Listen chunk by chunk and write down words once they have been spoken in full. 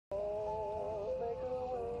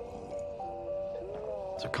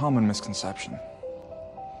It's a common misconception.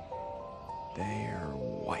 They're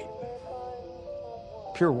white.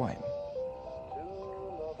 Pure white.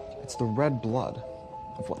 It's the red blood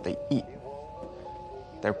of what they eat,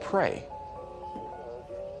 their prey,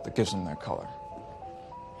 that gives them their color.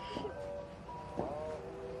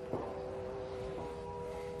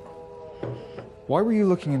 Why were you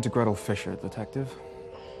looking into Gretel Fisher, Detective?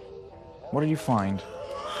 What did you find?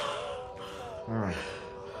 Oh,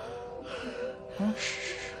 shh.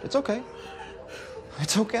 It's okay.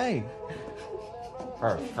 It's okay.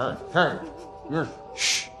 Hey.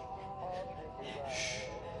 Shh.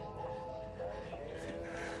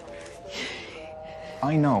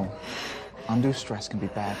 I know undue stress can be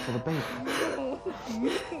bad for the baby.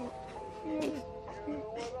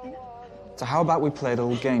 So how about we play a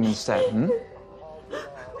little game instead, hmm?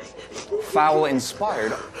 Foul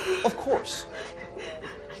inspired, of course.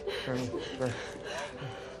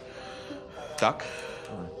 Duck.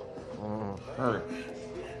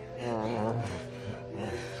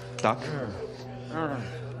 Duck.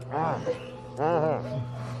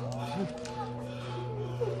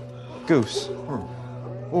 Goose.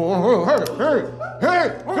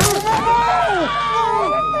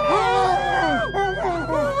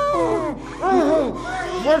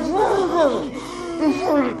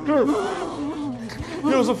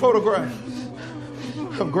 There was a photograph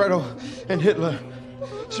of Gretel and Hitler.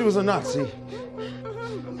 She was a Nazi.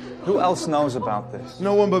 Who else knows about this?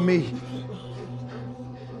 No one but me.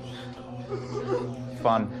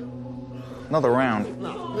 Fun. Another round.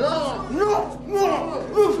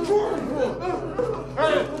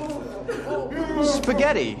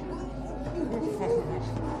 Spaghetti.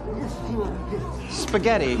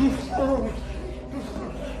 Spaghetti.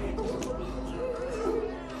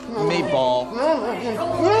 Meatball.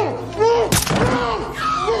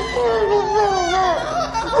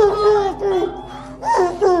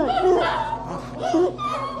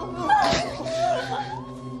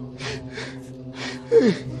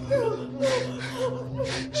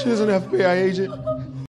 She was an FBI agent.